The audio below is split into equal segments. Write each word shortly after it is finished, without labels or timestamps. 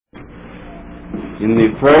in the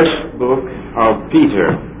first book of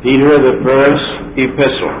Peter, the first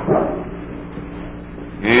epistle,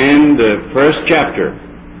 and the first chapter,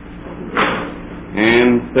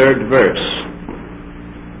 and third verse.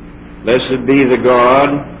 Blessed be the God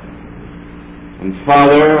and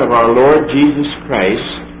Father of our Lord Jesus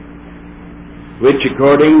Christ, which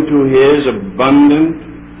according to his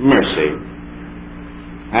abundant mercy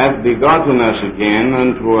hath begotten us again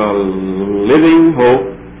unto a living hope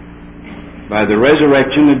by the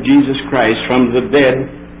resurrection of Jesus Christ from the dead.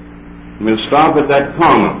 We'll stop at that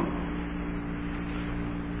comma.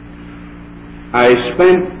 I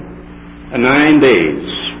spent 9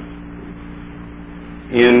 days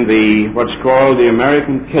in what's called the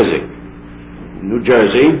American Keswick, New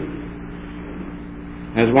Jersey,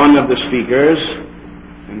 as one of the speakers,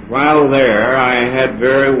 and while there I had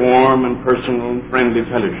very warm and personal and friendly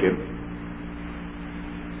fellowship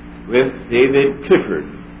with David Clifford,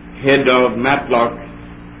 head of Matlock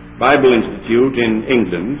Bible Institute in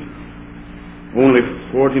England, only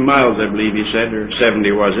 40 miles, I believe he said, or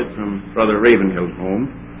 70 was it, from Brother Ravenhill's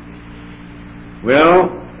home. Well,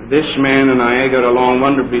 this man and I got along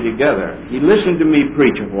wonderfully together. He listened to me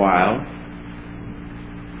preach a while,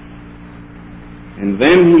 and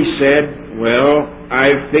then he said, well,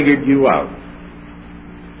 I've figured you out.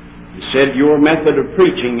 He said, your method of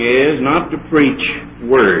preaching is not to preach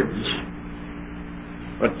words,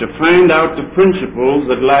 but to find out the principles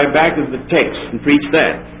that lie back of the text and preach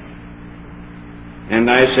that. And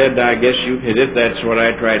I said, I guess you've hit it. That's what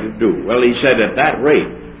I try to do. Well, he said, at that rate,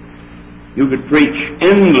 you could preach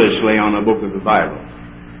endlessly on a book of the Bible.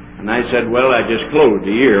 And I said, well, I just closed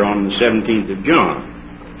the year on the 17th of John.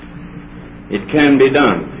 It can be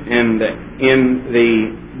done. And in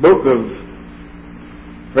the book of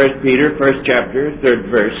 1 Peter, first chapter, third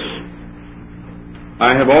verse,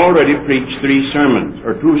 I have already preached 2 sermons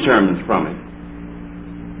from it.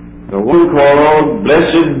 The one called,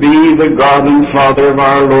 Blessed be the God and Father of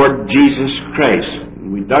our Lord Jesus Christ.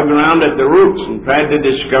 And we dug around at the roots and tried to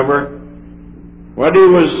discover what he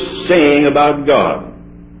was saying about God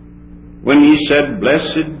when he said,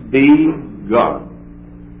 Blessed be God.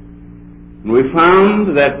 And we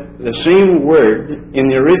found that the same word in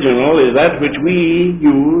the original is that which we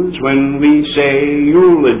use when we say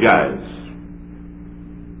eulogize.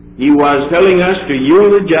 He was telling us to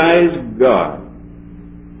eulogize God.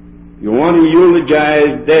 You want to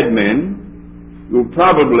eulogize dead men, you'll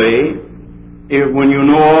probably, when you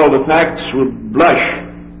know all the facts, will blush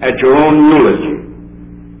at your own eulogy.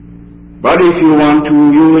 But if you want to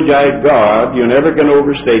eulogize God, you're never going to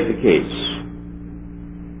overstate the case.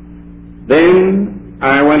 Then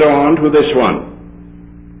I went on to this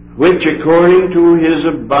one, which according to his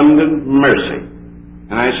abundant mercy,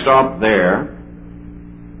 and I stopped there,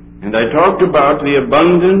 and I talked about the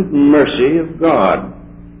abundant mercy of God.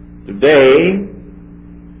 Today,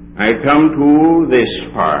 I come to this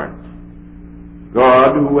part.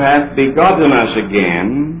 God, who hath begotten us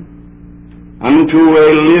again unto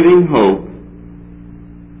a living hope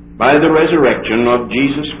by the resurrection of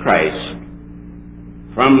Jesus Christ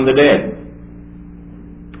from the dead.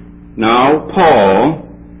 Now, Paul,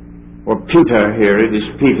 or Peter here, it is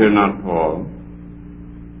Peter, not Paul,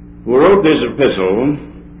 who wrote this epistle,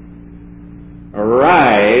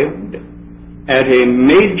 arrived at a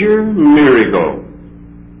major miracle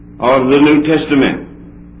of the New Testament.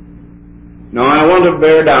 Now I want to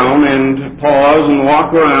bear down and pause and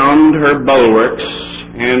walk around her bulwarks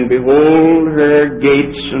and behold her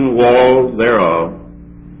gates and walls thereof.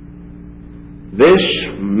 This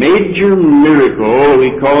major miracle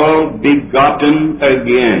we call begotten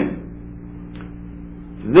again.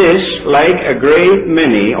 This, like a great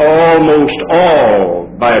many, almost all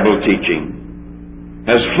Bible teaching,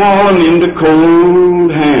 has fallen into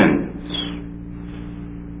cold hands.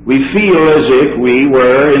 We feel as if we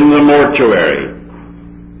were in the mortuary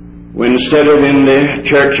instead of in the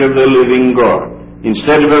church of the living God.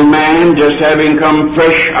 Instead of a man just having come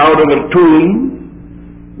fresh out of a tomb,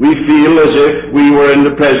 we feel as if we were in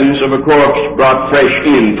the presence of a corpse brought fresh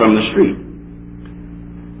in from the street.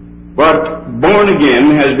 But born again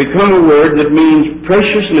has become a word that means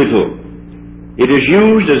precious little. It is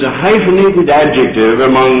used as a hyphenated adjective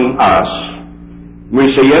among us. We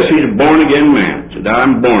say, yes, he's a born-again man. I said,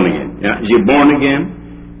 I'm born again. Yeah, is he born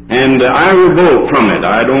again? And I revolt from it.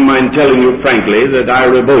 I don't mind telling you frankly that I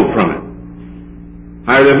revolt from it.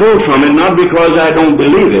 I revolt from it not because I don't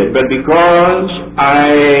believe it, but because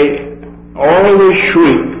I always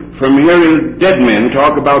shrink from hearing dead men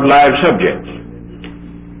talk about live subjects.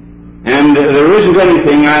 And there isn't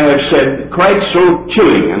anything I have said quite so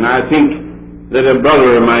chilling, and I think that a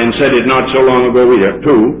brother of mine said it not so long ago either,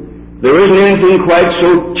 too, There isn't anything quite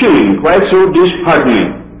so chilling, quite so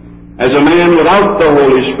disheartening as a man without the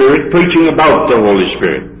Holy Spirit preaching about the Holy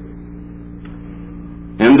Spirit.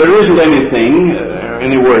 And there isn't anything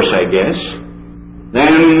any worse, I guess,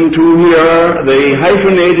 than to hear the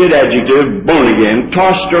hyphenated adjective born again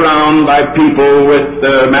tossed around by people with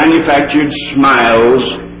manufactured smiles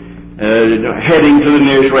heading to the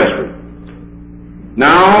nearest restaurant.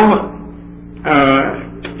 Now,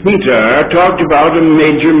 Peter talked about a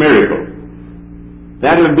major miracle,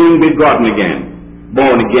 that of being begotten again,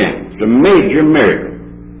 born again. It's a major miracle.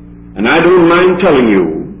 And I don't mind telling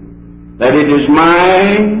you that it is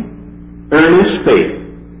my earnest faith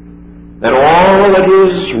that all that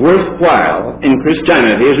is worthwhile in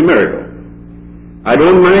Christianity is a miracle. I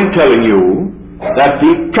don't mind telling you that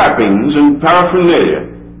the trappings and paraphernalia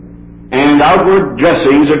and outward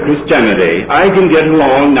dressings of Christianity I can get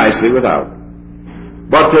along nicely without.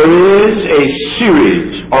 But there is a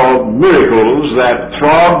series of miracles that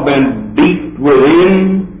throb and beat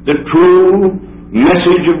within the true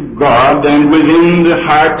message of God and within the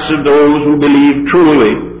hearts of those who believe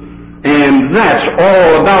truly. And that's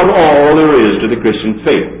all about all there is to the Christian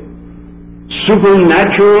faith.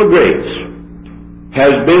 Supernatural grace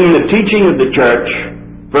has been the teaching of the church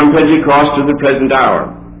from Pentecost to the present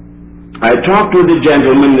hour. I talked with a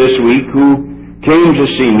gentleman this week who came to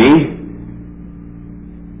see me,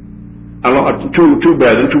 two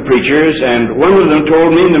brethren, two preachers, and one of them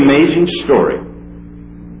told me an amazing story.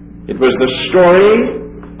 It was the story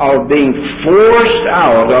of being forced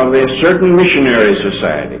out of a certain missionary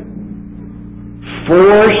society.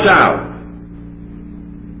 Forced out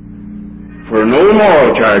for no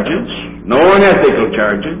moral charges, no unethical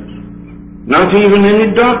charges, not even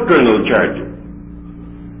any doctrinal charges,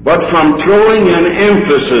 but from throwing an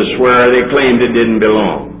emphasis where they claimed it didn't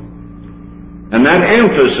belong. And that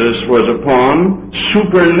emphasis was upon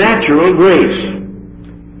supernatural grace.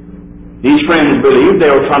 These friends believed they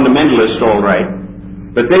were fundamentalists, all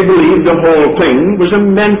right, but they believed the whole thing was a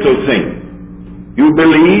mental thing. You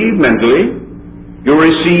believe mentally, you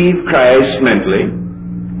receive Christ mentally,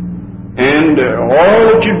 and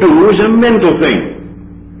all that you do is a mental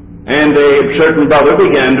thing. And a certain brother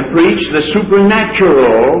began to preach the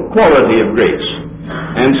supernatural quality of grace,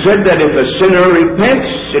 and said that if a sinner repents,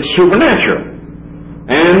 it's supernatural,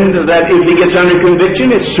 and that if he gets under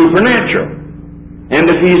conviction, it's supernatural, and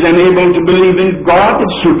if he's unable to believe in God,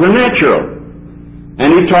 it's supernatural.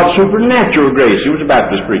 And he taught supernatural grace. He was a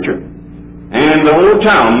Baptist preacher, and the whole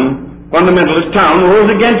town, fundamentalist town, rose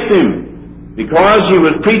against him because he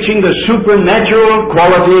was preaching the supernatural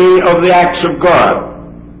quality of the acts of God.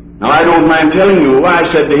 Now, I don't mind telling you, I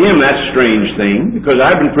said to him, that strange thing, because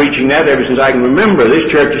I've been preaching that ever since I can remember.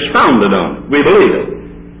 This church is founded on it. We believe it.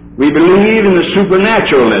 We believe in the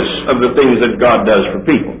supernaturalness of the things that God does for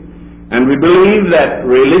people. And we believe that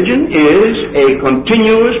religion is a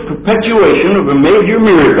continuous perpetuation of a major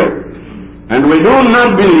miracle. And we do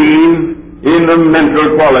not believe in the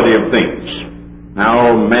mental quality of things.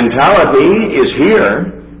 Now, mentality is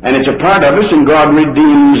here, and it's a part of us, and God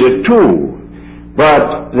redeems it too.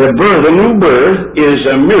 But the new birth is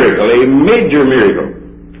a miracle, a major miracle.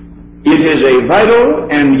 It is a vital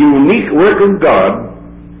and unique work of God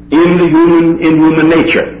in human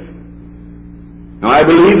nature. Now, I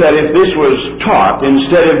believe that if this was taught,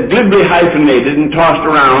 instead of glibly hyphenated and tossed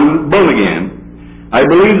around, born again, I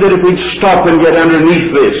believe that if we'd stop and get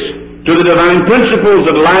underneath this, to the divine principles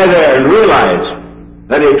that lie there, and realize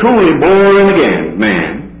that a truly born again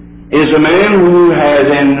man is a man who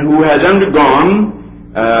has undergone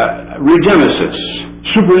regenesis,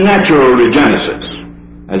 supernatural regenesis.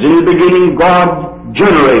 As in the beginning God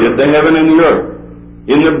generated the heaven and the earth,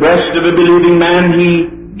 in the breast of a believing man he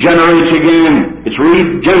generates again. It's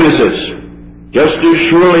regenesis. Just as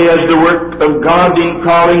surely as the work of God in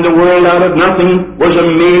calling the world out of nothing was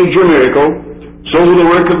a major miracle, so the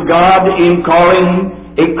work of God in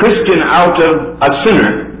calling a Christian out of a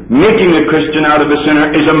sinner, making a Christian out of a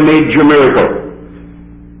sinner, is a major miracle.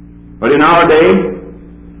 But in our day,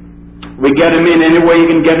 we get them in any way you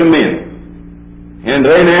can get them in. And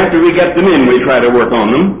then after we get them in, we try to work on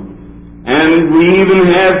them. And we even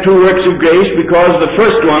have two works of grace because the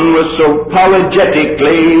first one was so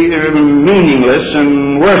apologetically meaningless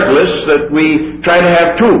and worthless that we try to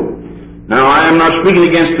have two. Now, I am not speaking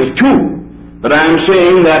against the two, but I am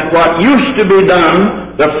saying that what used to be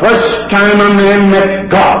done the first time a man met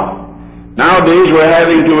God, nowadays we're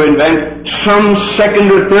having to invent some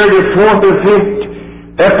second or third or fourth or fifth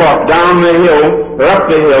epoch down the hill or up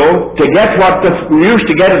the hill to get what we used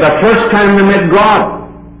to get the first time we met God.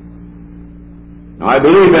 Now, I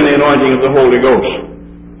believe in the anointing of the Holy Ghost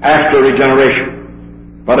after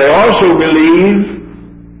regeneration. But I also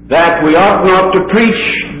believe that we ought not to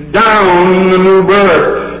preach down the new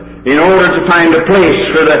birth in order to find a place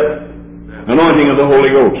for the anointing of the Holy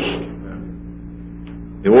Ghost.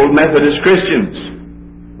 The old Methodist Christians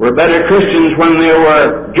were better Christians when they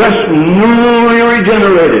were just newly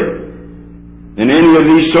regenerated than any of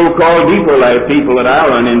these so-called deeper life people that I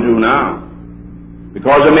run into now.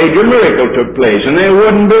 Because a major miracle took place, and they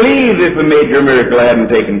wouldn't believe if a major miracle hadn't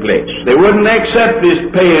taken place. They wouldn't accept this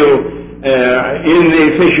pale,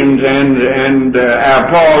 inefficient, and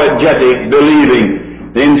apologetic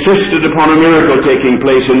believing. They insisted upon a miracle taking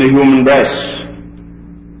place in the human breast.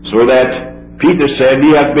 So that Peter said,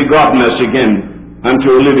 He hath begotten us again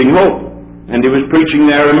unto a living hope. And he was preaching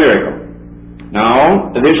there a miracle.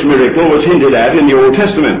 Now, this miracle was hinted at in the Old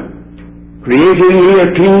Testament. Creating me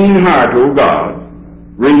a clean heart, O God,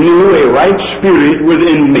 renew a right spirit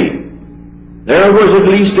within me. There was at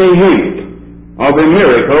least a hint of a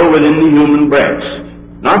miracle within the human breast.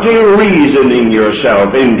 Not a reasoning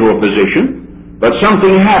yourself into a position, but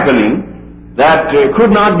something happening that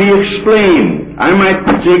could not be explained. I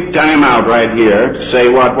might take time out right here to say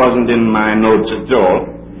what wasn't in my notes at all.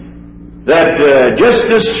 That just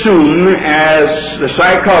as soon as the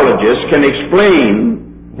psychologist can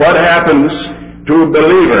explain what happens to a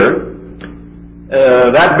believer,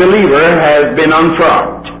 that believer has been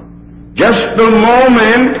unfrocked. Just the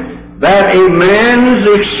moment that a man's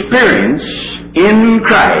experience in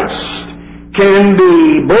Christ can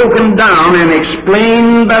be broken down and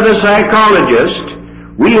explained by the psychologist,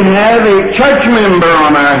 we have a church member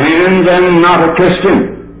on our hands and not a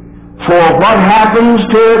Christian. For what happens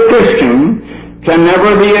to a Christian can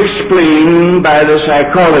never be explained by the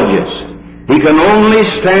psychologist. He can only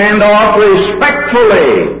stand off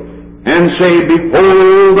respectfully and say,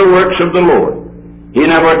 behold the works of the Lord. He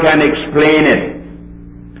never can explain it.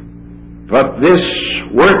 But this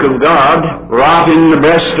work of God, wrought in the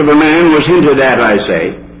breast of a man, was hinted at, I say.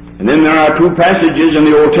 And then there are two passages in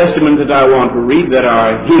the Old Testament that I want to read that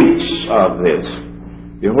are hints of this.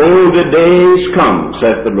 Behold, the days come,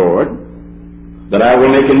 saith the Lord, that I will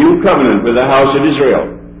make a new covenant with the house of Israel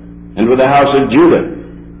and with the house of Judah.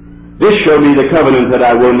 This shall be the covenant that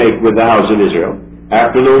I will make with the house of Israel.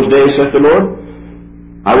 After those days, saith the Lord,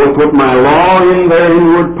 I will put my law in their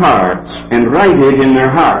inward parts and write it in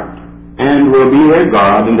their heart, and will be their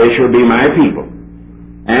God, and they shall be my people.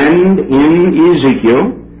 And in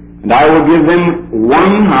Ezekiel, and I will give them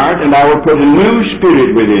one heart, and I will put a new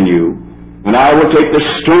spirit within you, and I will take the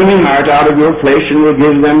stony heart out of your flesh, and will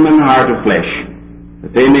give them an heart of flesh,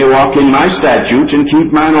 that they may walk in my statutes, and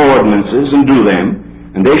keep mine ordinances, and do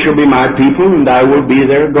them, and they shall be my people, and I will be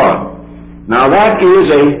their God. Now that is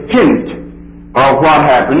a hint of what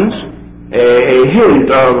happens, a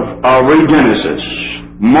hint of regenesis,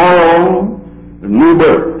 moral new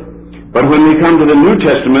birth. But when we come to the New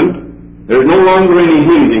Testament, there's no longer any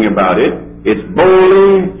hinting about it. It's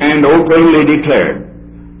boldly and openly declared.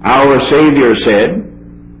 Our Savior said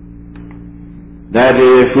that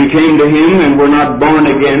if we came to Him and were not born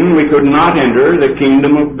again, we could not enter the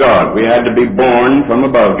kingdom of God. We had to be born from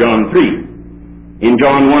above, John 3. In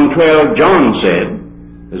John 1:12, John said,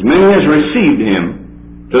 as many as received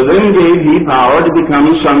Him, to them gave He power to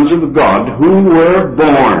become sons of God, who were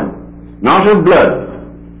born, not of blood,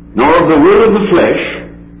 nor of the will of the flesh,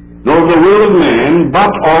 nor of the will of man,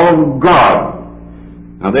 but of God.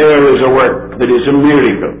 Now there is a work that is a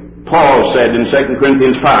miracle. Paul said in 2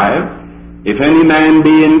 Corinthians 5, if any man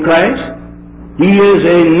be in Christ, he is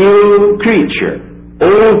a new creature.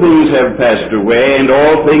 All things have passed away, and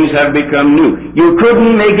all things have become new. You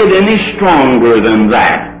couldn't make it any stronger than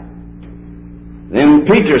that. Then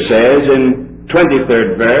Peter says in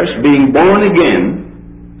 23rd verse, being born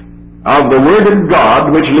again of the Word of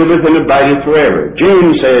God, which liveth and abideth forever.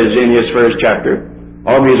 James says in his first chapter,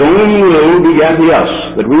 of His own will begat He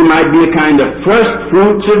us, that we might be a kind of first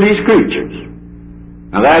fruits of His creatures.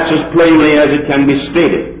 Now that's as plainly as it can be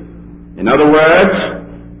stated. In other words,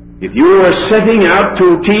 if you were setting out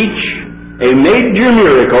to teach a major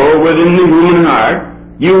miracle within the human heart,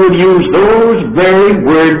 you would use those very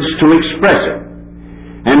words to express it.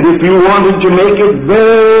 And if you wanted to make it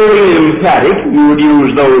very emphatic, you would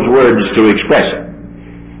use those words to express it.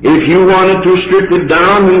 If you wanted to strip it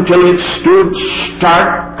down until it stood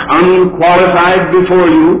stark, unqualified before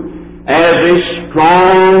you as a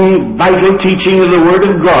strong, vital teaching of the Word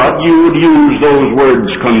of God, you would use those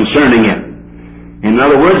words concerning it. In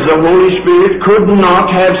other words, the Holy Spirit could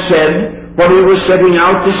not have said what He was setting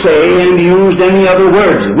out to say and used any other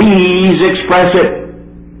words. These express it.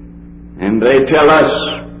 And they tell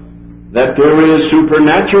us that there is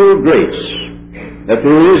supernatural grace that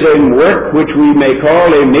there is a work which we may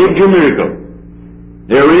call a major miracle.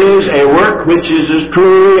 There is a work which is as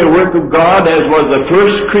truly a work of God as was the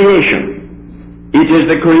first creation. It is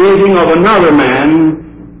the creating of another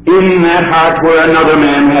man in that heart where another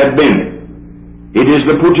man had been. It is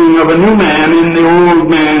the putting of a new man in the old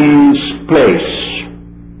man's place.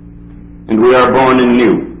 And we are born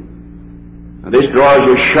anew. Now, this draws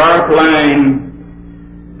a sharp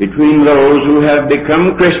line between those who have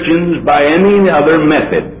become Christians by any other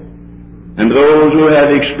method and those who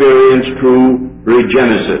have experienced true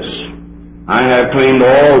regenesis. I have claimed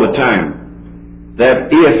all the time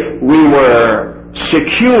that if we were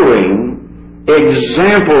securing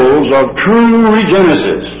examples of true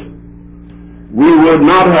regenesis, we would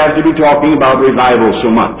not have to be talking about revival so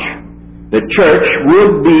much. The church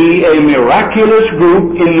would be a miraculous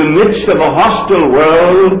group in the midst of a hostile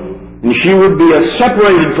world, and she would be as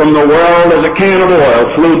separated from the world as a can of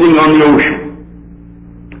oil floating on the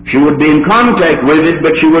ocean. She would be in contact with it,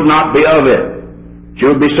 but she would not be of it. She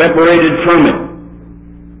would be separated from it.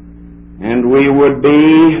 And we would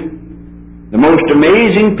be the most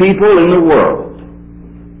amazing people in the world.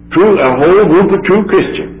 A whole group of true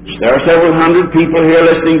Christians. There are several hundred people here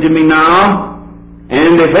listening to me now.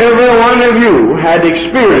 And if every one of you had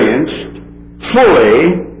experienced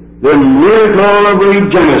fully the miracle of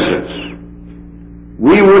regenesis,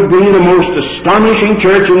 we would be the most astonishing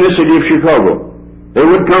church in the city of Chicago. They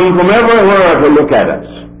would come from everywhere to look at us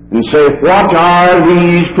and say, what are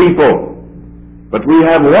these people? But we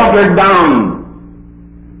have watered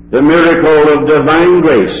down the miracle of divine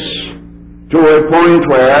grace to a point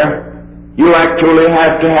where you actually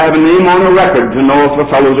have to have a name on a record to know if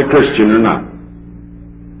a fellow's a Christian or not.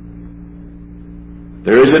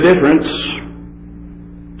 There is a difference,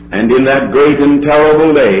 and in that great and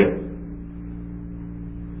terrible day,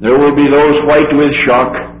 there will be those white with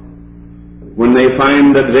shock when they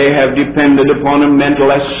find that they have depended upon a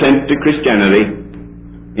mental assent to Christianity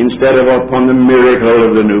instead of upon the miracle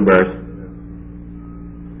of the new birth.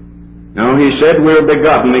 Now, he said we're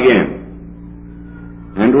begotten again.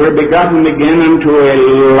 And we're begotten again unto a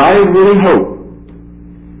lively hope.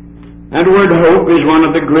 That word hope is one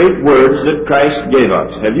of the great words that Christ gave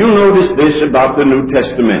us. Have you noticed this about the New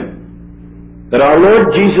Testament? That our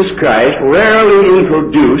Lord Jesus Christ rarely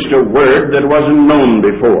introduced a word that wasn't known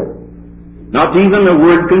before. Not even a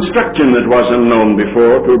word construction that wasn't known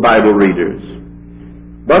before to Bible readers.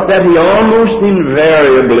 But that he almost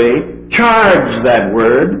invariably charged that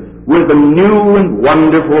word with a new and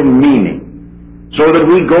wonderful meaning. So that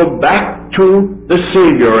we go back to the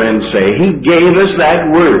Savior and say, he gave us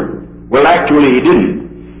that word. Well, actually, he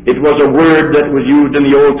didn't. It was a word that was used in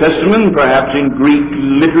the Old Testament, perhaps in Greek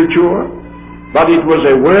literature, but it was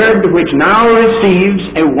a word which now receives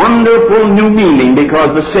a wonderful new meaning because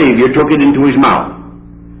the Savior took it into his mouth.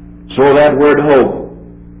 So that word hope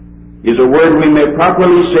is a word we may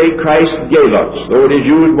properly say Christ gave us, though it is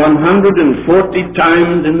used 140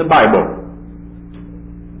 times in the Bible.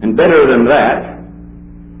 And better than that,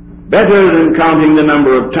 better than counting the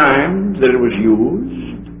number of times that it was used,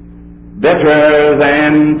 better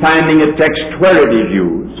than finding a text where it is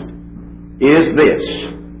used, is this,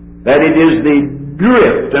 that it is the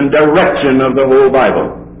drift and direction of the whole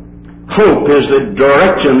Bible. Hope is the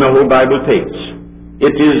direction the whole Bible takes.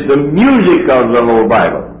 It is the music of the whole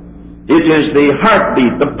Bible. It is the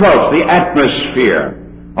heartbeat, the pulse, the atmosphere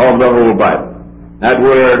of the whole Bible. That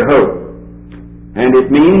word hope. And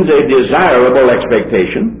it means a desirable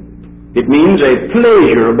expectation. It means a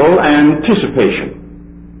pleasurable anticipation.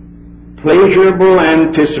 Pleasurable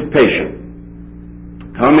anticipation.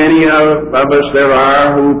 How many of us there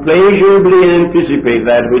are who pleasurably anticipate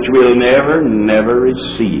that which we'll never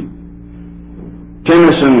receive?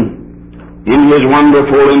 Tennyson, in his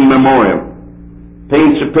wonderful In Memoriam,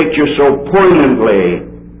 paints a picture so poignantly,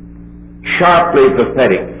 sharply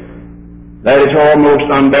pathetic, that it's almost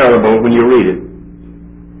unbearable when you read it.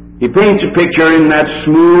 He paints a picture in that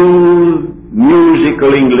smooth,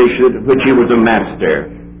 musical English which he was a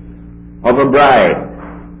master, of a bride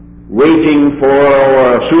waiting for,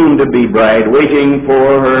 or soon-to-be bride, waiting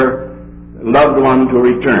for her loved one to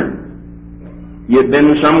return. He had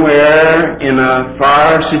been somewhere in a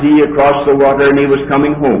far city across the water, and he was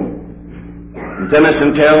coming home. And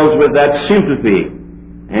Tennyson tells with that sympathy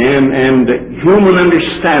and human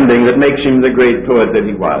understanding that makes him the great poet that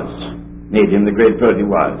he was, made him the great poet he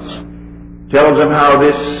was, tells of how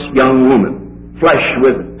this young woman, flush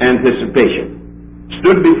with anticipation,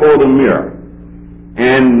 stood before the mirror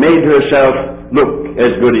and made herself look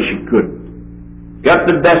as good as she could. Got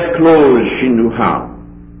the best clothes she knew how.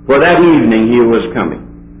 For that evening he was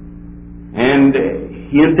coming. And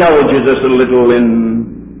he indulges us a little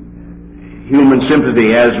in human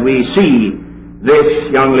sympathy as we see this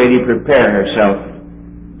young lady prepare herself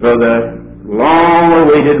for the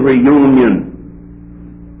long-awaited reunion.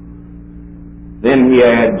 Then he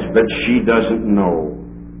adds, but she doesn't know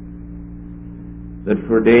that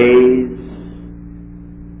for days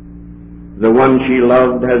the one she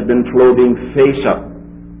loved has been floating face up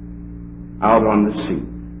out on the sea.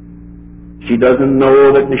 She doesn't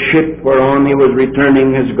know that the ship whereon he was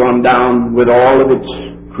returning has gone down with all of its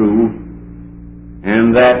crew,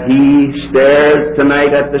 and that he stares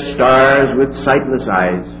tonight at the stars with sightless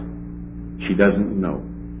eyes. She doesn't know.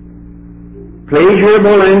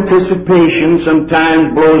 Pleasurable anticipation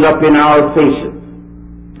sometimes blows up in our faces.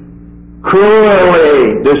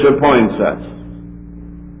 Cruelly disappoints us.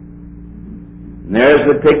 And there's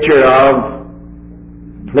the picture of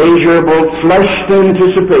pleasurable flushed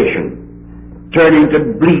anticipation turning to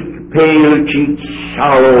bleak, pale-cheeked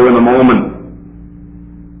sorrow in a moment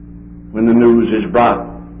when the news is brought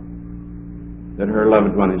that her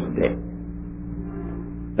loved one is dead.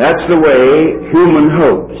 That's the way human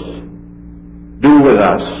hopes do with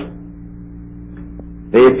us.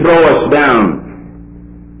 They throw us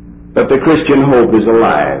down, but the Christian hope is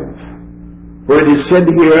alive. For it is said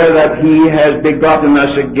here that he has begotten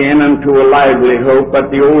us again unto a lively hope, but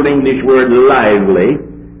the Old English word lively,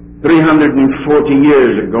 340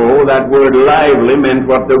 years ago, that word lively meant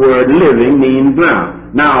what the word living means now.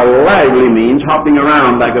 Now, lively means hopping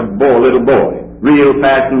around like a little boy, real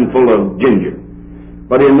fast and full of ginger.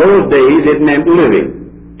 But in those days it meant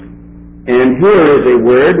living. And here is a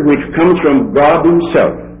word which comes from God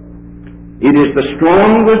himself. It is the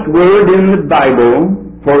strongest word in the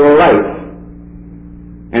Bible for life,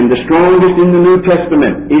 and the strongest in the New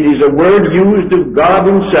Testament. It is a word used of God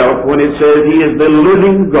himself when it says he is the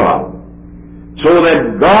living God. So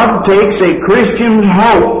that God takes a Christian's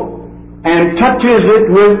hope and touches it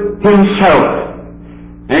with himself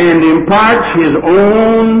and imparts his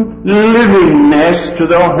own livingness to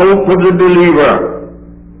the hope of the believer.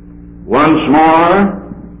 Once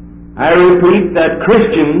more, I repeat that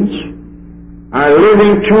Christians are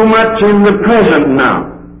living too much in the present now.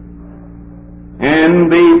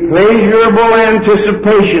 And the pleasurable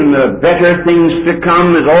anticipation of better things to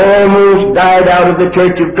come has almost died out of the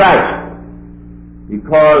Church of Christ.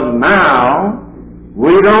 Because now,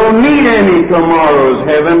 we don't need any tomorrow's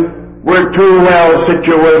heaven. We're too well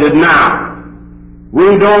situated now.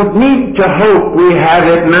 We don't need to hope we have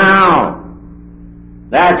it now.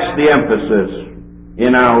 That's the emphasis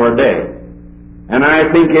in our day. And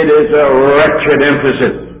I think it is a wretched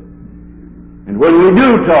emphasis. And when we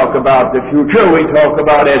do talk about the future, we talk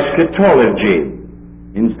about eschatology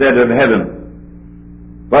instead of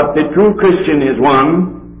heaven. But the true Christian is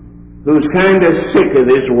one who's kind of sick of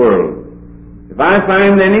this world. If I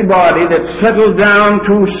find anybody that settled down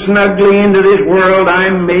too snugly into this world,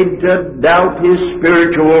 I'm made to doubt his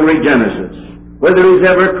spiritual regenesis, whether he's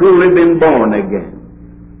ever truly been born again.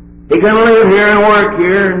 He can live here and work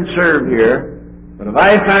here and serve here, but if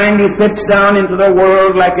I find he fits down into the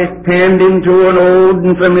world like it's penned into an old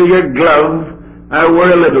and familiar glove, I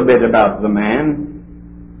worry a little bit about the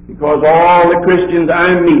man, because all the Christians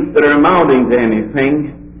I meet that are amounting to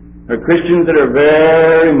anything are Christians that are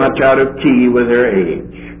very much out of key with their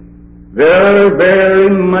age, very, very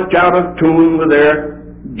much out of tune with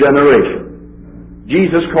their generation.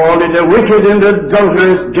 Jesus called it a wicked and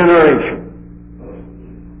adulterous generation.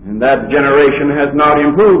 And that generation has not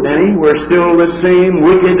improved any. We're still the same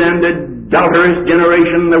wicked and adulterous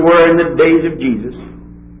generation that were in the days of Jesus.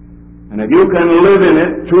 And if you can live in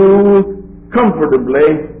it too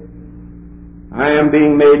comfortably, I am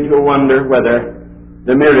being made to wonder whether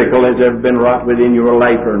the miracle has ever been wrought within your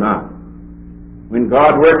life or not. When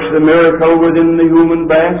God works the miracle within the human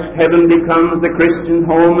breast, heaven becomes the Christian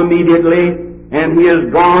home immediately, and he is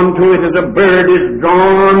drawn to it as a bird is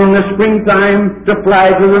drawn in the springtime to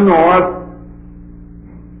fly to the north.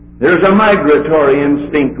 There's a migratory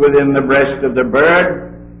instinct within the breast of the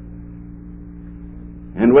bird,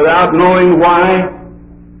 and without knowing why,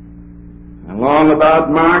 along about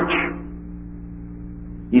March,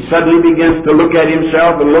 he suddenly begins to look at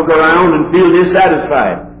himself and look around and feel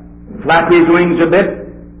dissatisfied, flap his wings a bit,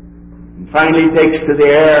 and finally takes to the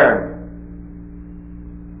air,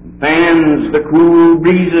 fans the cool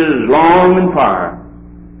breezes long and far,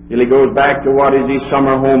 till he goes back to what is his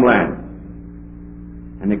summer homeland.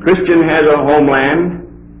 And the Christian has a homeland,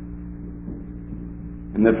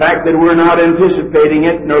 and the fact that we're not anticipating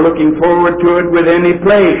it nor looking forward to it with any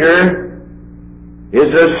pleasure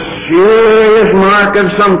is a serious mark of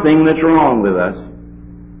something that's wrong with us.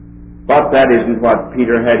 But that isn't what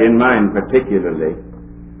Peter had in mind particularly.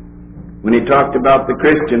 when he talked about the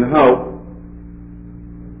Christian hope,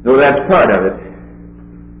 though that's part of it.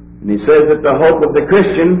 And he says that the hope of the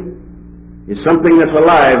Christian is something that's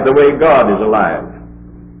alive the way God is alive.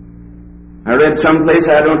 I read someplace,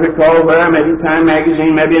 I don't recall where, maybe Time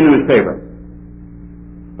magazine, maybe a newspaper.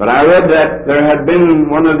 But I read that there had been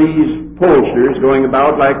one of these pollsters going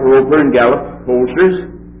about like Roper and Gallup pollsters,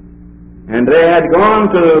 and they had gone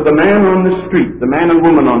to the man on the street, the man and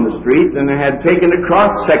woman on the street, and they had taken a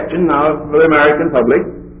cross-section of the American public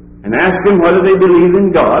and asked them whether they believed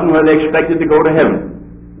in God and whether they expected to go to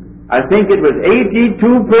heaven. I think it was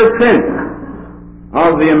 82%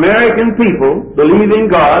 of the American people believe in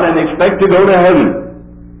God and expect to go to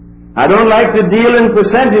heaven. I don't like to deal in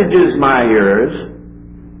percentages, my ears,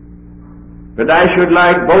 but I should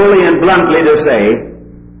like boldly and bluntly to say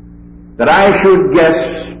that I should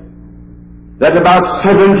guess that about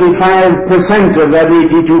 75% of that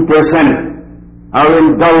 82% are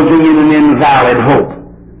indulging in an invalid hope.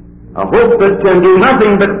 A hope that can do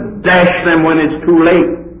nothing but dash them when it's too late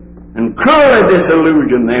and cruelly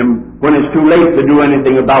disillusion them when it's too late to do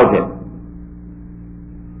anything about it.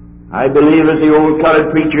 I believe, as the old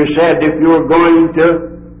colored preacher said, if you're going to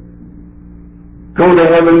go to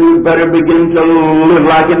heaven, you better begin to live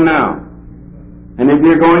like it now. And if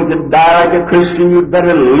you're going to die like a Christian, you'd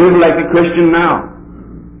better live like a Christian now.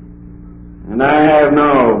 And I have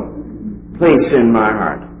no place in my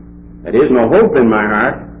heart, that is, no hope in my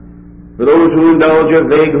heart, for those who indulge a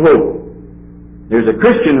vague hope. There's a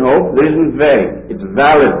Christian hope that isn't vague. It's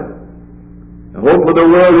valid. The hope of the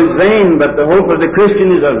world is vain, but the hope of the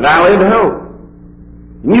Christian is a valid hope.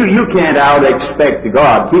 You can't out-expect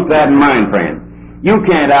God. Keep that in mind, friend. You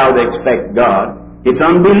can't out-expect God. It's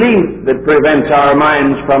unbelief that prevents our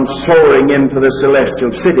minds from soaring into the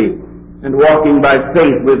celestial city and walking by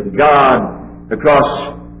faith with God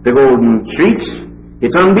across the golden streets.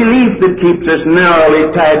 It's unbelief that keeps us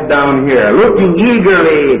narrowly tied down here, looking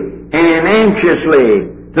eagerly and anxiously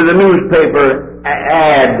to the newspaper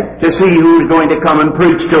ad to see who's going to come and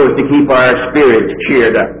preach to us to keep our spirits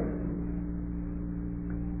cheered up.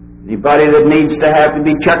 Anybody that needs to have to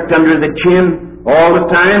be chucked under the chin all the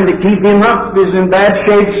time to keep him up is in bad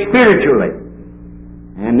shape spiritually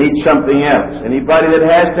and needs something else. Anybody that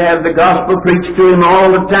has to have the gospel preached to him all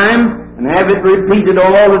the time and have it repeated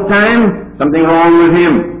all the time, something wrong with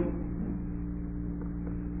him.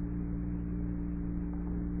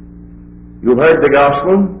 You've heard the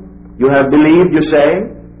gospel. You have believed, you say.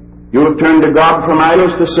 You have turned to God from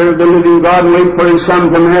idols to serve the living God and wait for His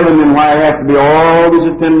Son from heaven. Then why have to be always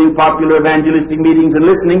attending popular evangelistic meetings and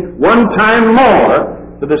listening one time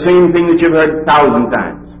more to the same thing that you've heard 1,000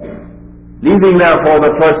 times? Leaving therefore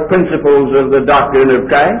the first principles of the doctrine of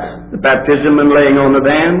Christ, the baptism and laying on of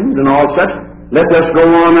hands and all such, let us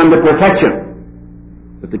go on unto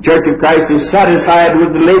perfection. But the Church of Christ is satisfied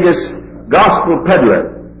with the latest gospel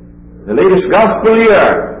peddler, the latest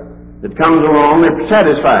gospelier that comes along. They're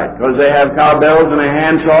satisfied because they have cowbells and a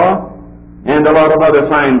handsaw and a lot of other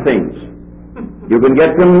fine things. You can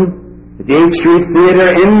get them at the 8th Street Theater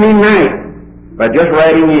any night by just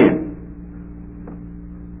writing in.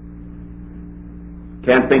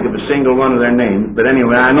 Can't think of a single one of their names, but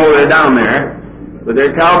anyway, I know they're down there with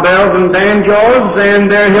their cowbells and banjos and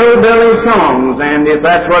their hillbilly songs, and if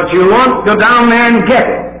that's what you want, go down there and get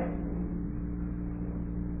it.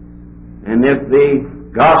 And if the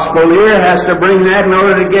gospelier has to bring that in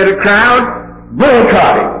order to get a crowd,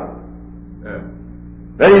 boycott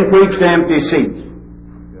him. Let him preach to empty seats.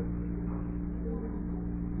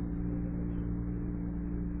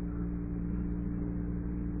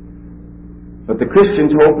 But the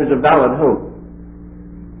Christian's hope is a valid hope.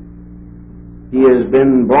 He has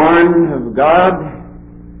been born of God.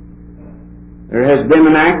 There has been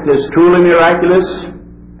an act as truly miraculous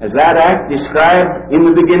as that act described in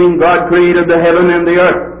the beginning. God created the heaven and the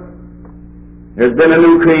earth. There's been a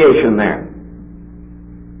new creation there.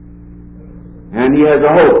 And he has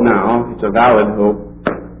a hope now. It's a valid hope.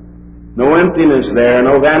 No emptiness there,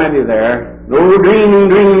 no vanity there, no dreaming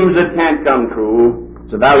dreams that can't come true.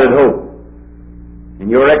 It's a valid hope. And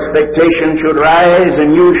your expectation should rise,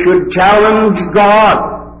 and you should challenge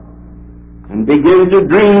God and begin to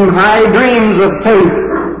dream high dreams of faith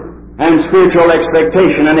and spiritual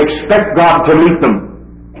expectation and expect God to meet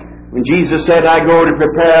them. When Jesus said, I go to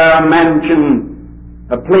prepare a mansion,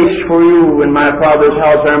 a place for you. In my Father's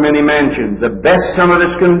house are many mansions. The best some of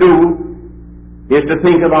us can do is to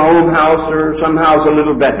think of our own house or some house a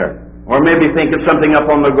little better, or maybe think of something up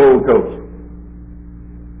on the Gold Coast,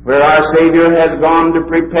 where our Savior has gone to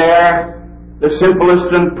prepare the simplest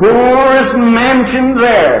and poorest mansion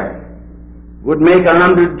there would make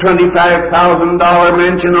 $125,000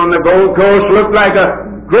 mansion on the Gold Coast look like a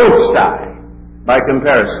grosstye by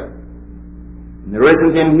comparison. And there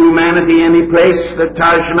isn't in humanity any place, the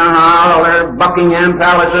Taj Mahal or Buckingham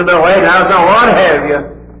Palace or the White House or what have you,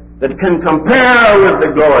 that can compare with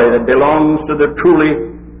the glory that belongs to the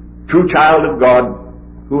true child of God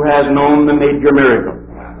who has known the major miracle,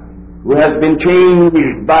 who has been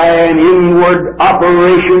changed by an inward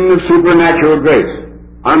operation of supernatural grace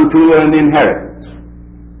unto an inheritance,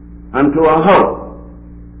 unto a hope.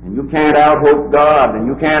 And you can't out-hope God, and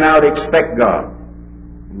you can't out-expect God.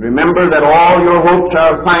 And remember that all your hopes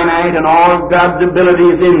are finite, and all God's ability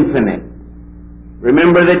is infinite.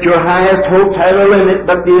 Remember that your highest hopes have a limit,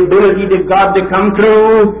 but the ability of God to come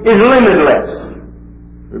through is limitless.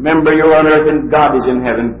 Remember you're on earth and God is in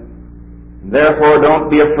heaven. And therefore, don't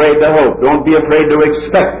be afraid to hope. Don't be afraid to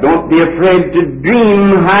expect. Don't be afraid to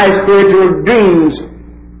dream high spiritual dreams.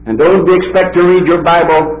 And don't expect to read your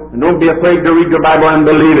Bible, and don't be afraid to read your Bible and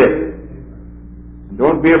believe it. And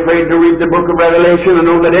don't be afraid to read the book of Revelation, and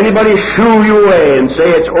don't let anybody shoo you away and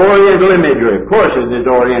say it's Oriental imagery. Of course it is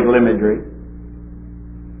Oriental imagery.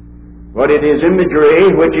 But it is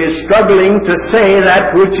imagery which is struggling to say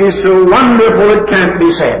that which is so wonderful it can't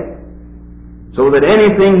be said. So that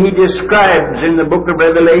anything he describes in the book of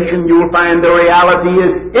Revelation, you'll find the reality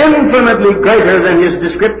is infinitely greater than his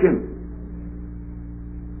description.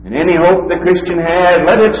 And any hope the Christian has,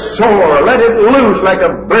 let it soar, let it loose like a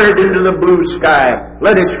bird into the blue sky.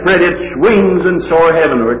 Let it spread its wings and soar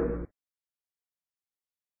heavenward.